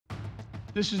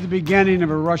This is the beginning of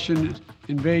a Russian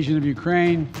invasion of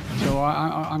Ukraine, so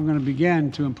I'm going to begin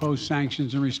to impose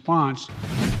sanctions in response.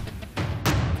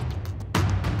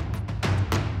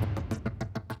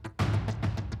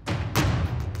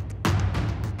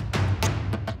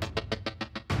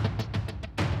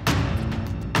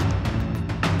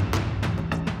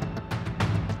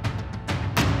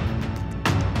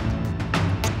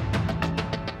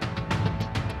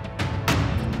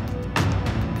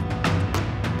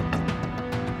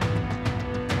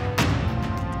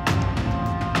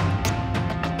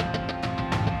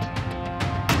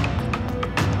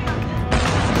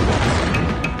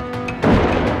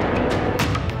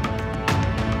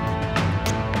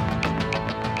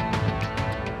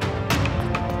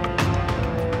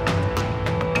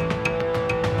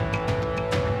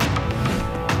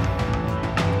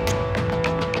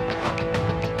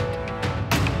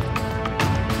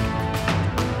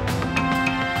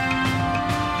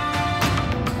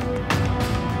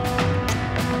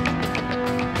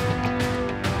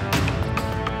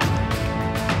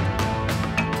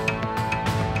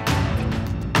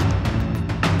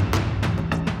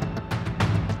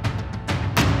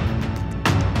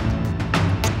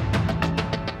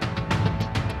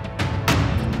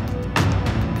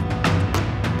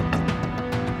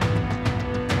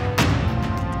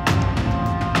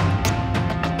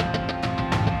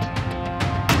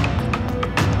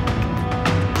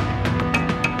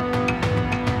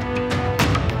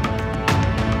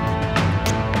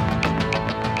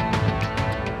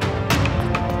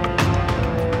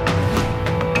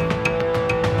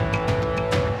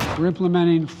 We're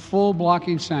implementing full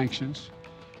blocking sanctions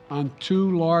on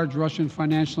two large Russian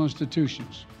financial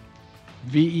institutions,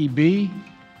 VEB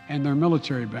and their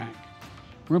military bank.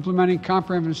 We're implementing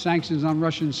comprehensive sanctions on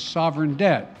Russian sovereign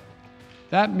debt.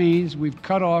 That means we've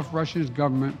cut off Russia's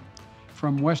government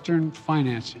from Western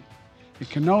financing. It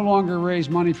can no longer raise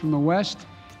money from the West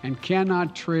and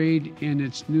cannot trade in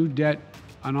its new debt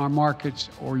on our markets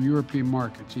or European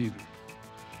markets either.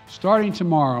 Starting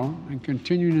tomorrow and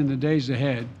continuing in the days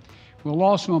ahead, we'll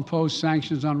also impose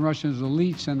sanctions on Russia's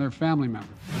elites and their family members.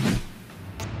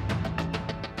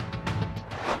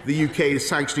 The UK is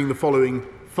sanctioning the following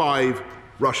 5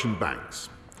 Russian banks: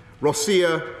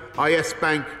 Rossiya, IS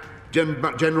Bank,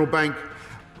 General Bank,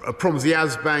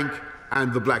 Promzyaz Bank,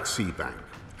 and the Black Sea Bank.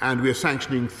 And we are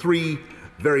sanctioning 3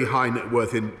 very high net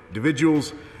worth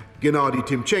individuals: Gennady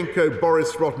Timchenko,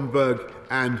 Boris Rottenberg,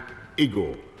 and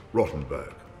Igor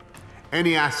Rottenberg.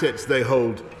 Any assets they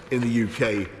hold in the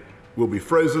UK will be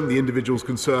frozen. The individuals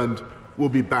concerned will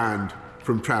be banned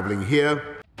from travelling here.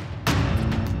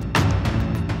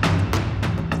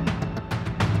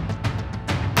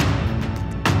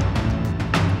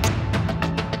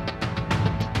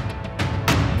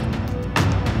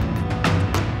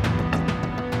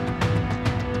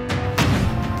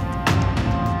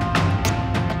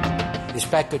 This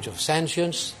package of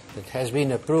sanctions that has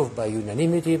been approved by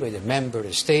unanimity by the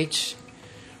member states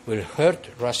will hurt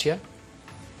Russia,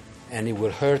 and it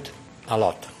will hurt a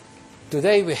lot.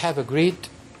 Today we have agreed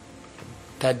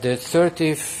that the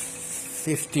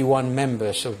 51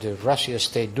 members of the Russia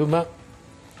State Duma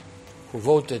who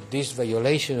voted this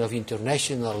violation of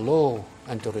international law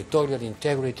and territorial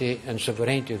integrity and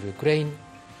sovereignty of Ukraine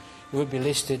will be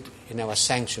listed in our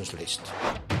sanctions list.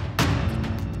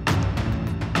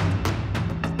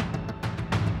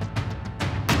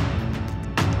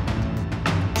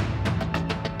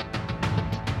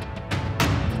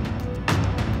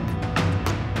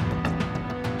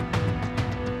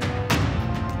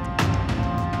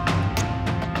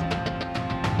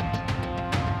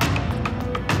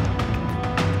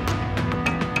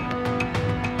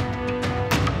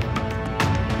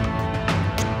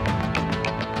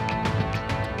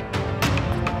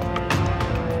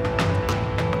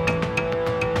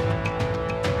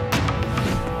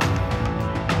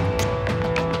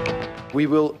 We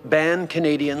will ban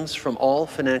Canadians from all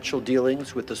financial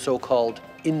dealings with the so-called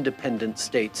independent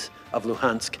states of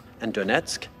Luhansk and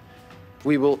Donetsk.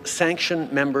 We will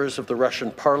sanction members of the Russian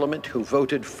parliament who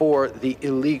voted for the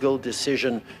illegal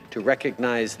decision to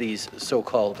recognize these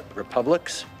so-called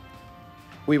republics.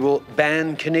 We will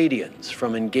ban Canadians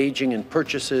from engaging in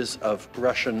purchases of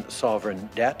Russian sovereign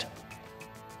debt.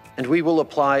 And we will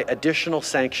apply additional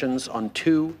sanctions on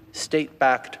 2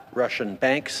 state-backed Russian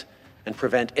banks and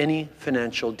prevent any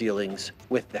financial dealings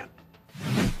with them.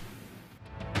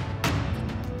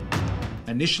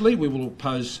 Initially, we will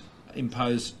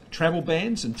impose travel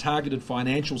bans and targeted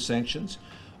financial sanctions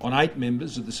on 8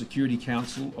 members of the Security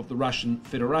Council of the Russian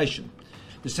Federation.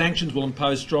 The sanctions will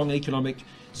impose strong economic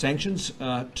sanctions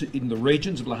in the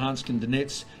regions of Luhansk and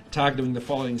Donetsk, targeting the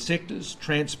following sectors: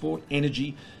 transport,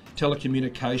 energy,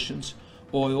 telecommunications,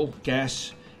 oil,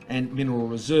 gas and mineral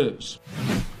reserves.